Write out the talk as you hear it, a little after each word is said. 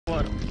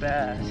What a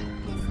bass.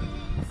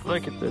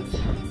 Look at this.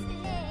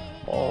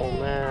 Oh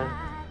man.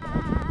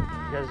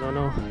 You guys don't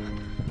know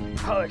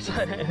how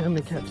excited I am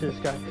to catch this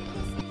guy.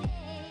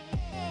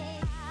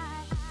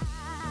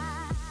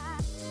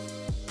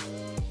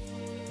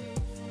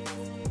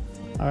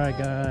 Alright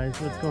guys,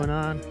 what's going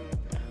on?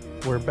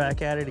 We're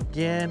back at it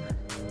again.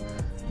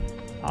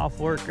 Off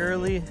work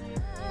early.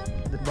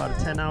 Did about a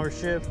 10-hour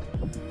shift.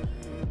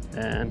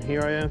 And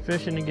here I am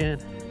fishing again.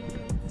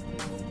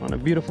 On a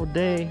beautiful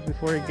day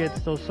before it gets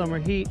those summer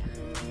heat.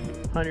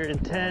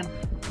 110.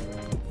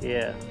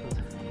 Yeah.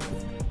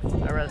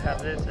 I'd rather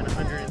have this than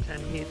 110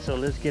 heat, so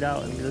let's get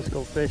out and let's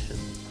go fishing.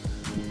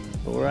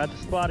 But we're at the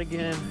spot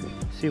again.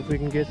 See if we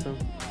can get some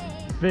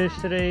fish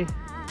today.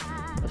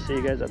 I'll see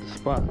you guys at the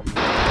spot.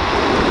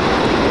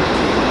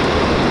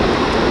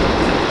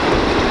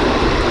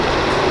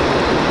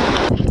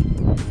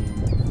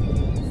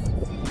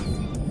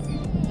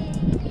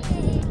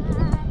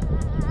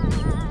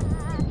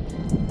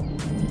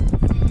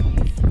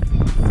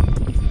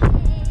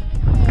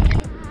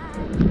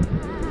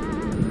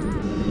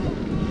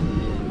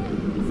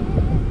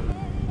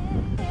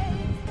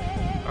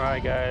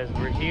 Alright guys,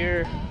 we're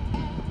here.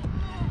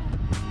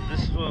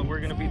 This is what we're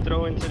gonna be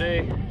throwing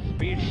today.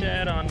 Speed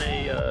shad on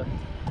a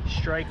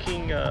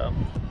striking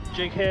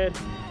jig head.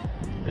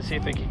 Let's see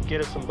if it can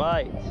get us some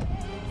bites.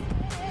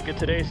 Let's get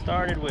today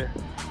started with.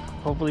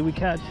 Hopefully we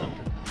catch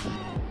something.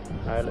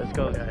 Alright, let's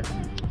go guys.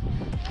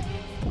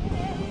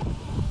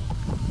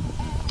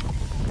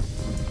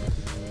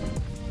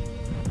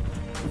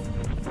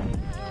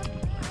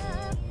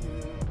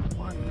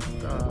 What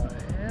the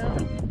hell?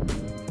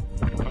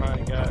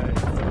 Alright guys.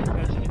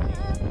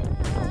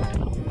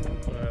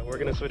 We're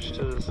gonna switch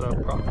to this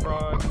prop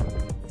frog.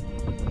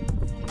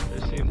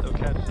 Let's see if they'll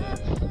catch this.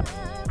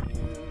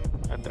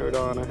 I threw it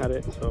on, I had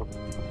it, so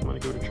I'm gonna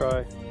give it a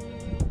try.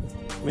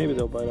 Maybe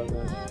they'll bite on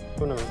that.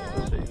 Who knows?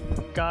 Let's see.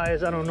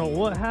 Guys, I don't know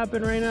what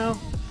happened right now,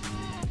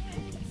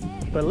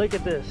 but look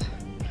at this.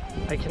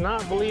 I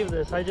cannot believe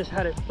this. I just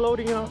had it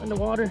floating out in the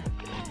water.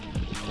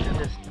 And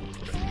just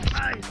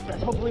nice.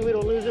 Hopefully we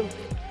don't lose him.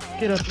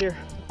 Get up here.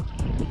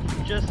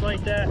 Just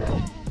like that.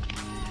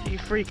 He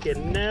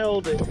freaking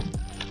nailed it.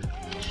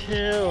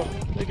 Chill.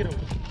 Look at him.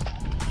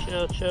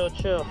 Chill, chill,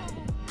 chill.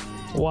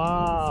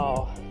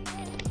 Wow.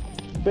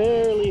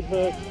 Barely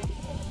hooked.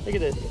 Look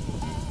at this.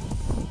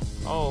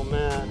 Oh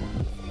man.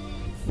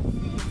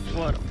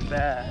 What a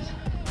bass.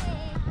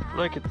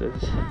 Look at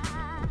this.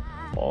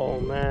 Oh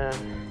man.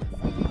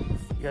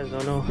 You guys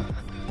don't know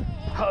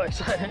how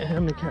excited I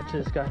am to catch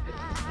this guy.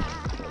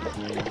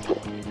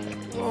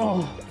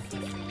 Oh.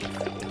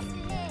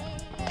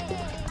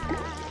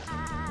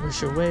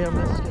 Wish your way on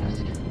this.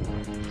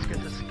 Let's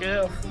get the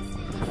scale.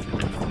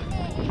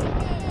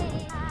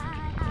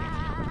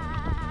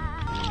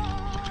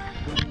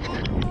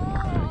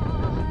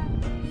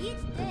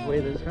 Let's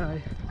weigh this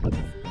guy.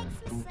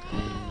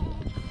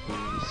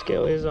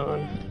 Scale is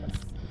on.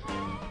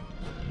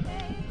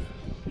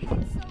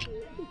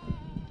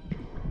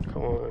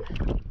 Come on.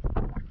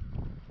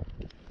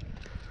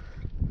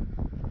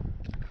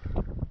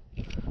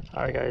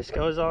 Alright guys,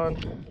 scale is on.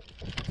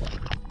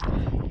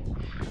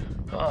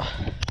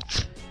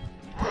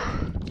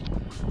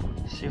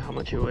 See how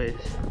much it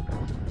weighs.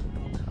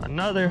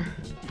 Another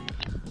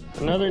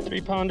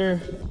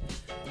 3-pounder.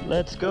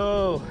 Let's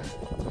go.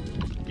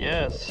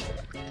 Yes.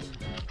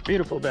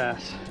 Beautiful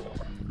bass.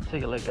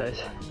 Take a look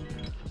guys.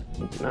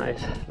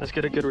 Nice. Let's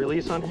get a good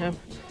release on him.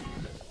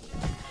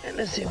 And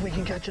let's see if we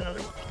can catch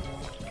another one.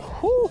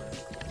 Whoo!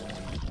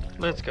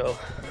 Let's go.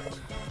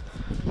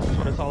 That's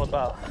what it's all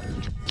about.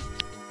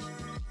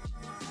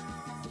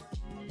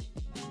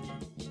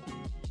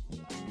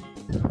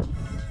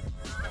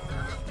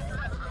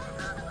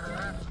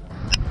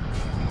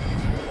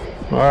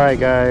 Alright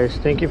guys,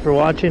 thank you for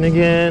watching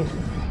again.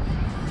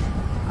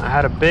 I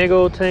had a big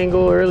old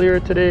tangle earlier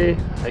today.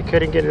 I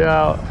couldn't get it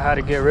out. I had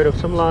to get rid of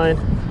some line.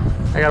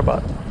 I got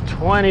about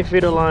 20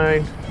 feet of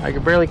line. I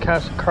could barely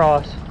cast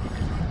across.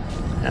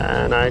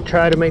 And I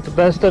tried to make the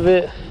best of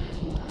it.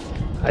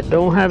 I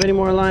don't have any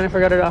more line. I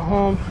forgot it at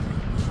home.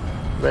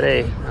 But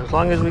hey, as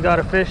long as we got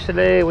a fish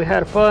today, we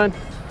had fun.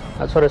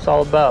 That's what it's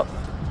all about.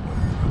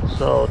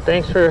 So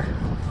thanks for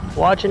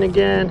watching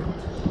again.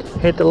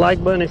 Hit the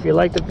like button if you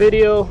liked the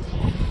video.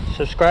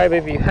 Subscribe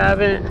if you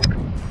haven't.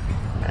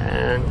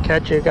 And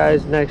catch you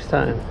guys next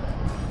time.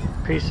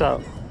 Peace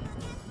out.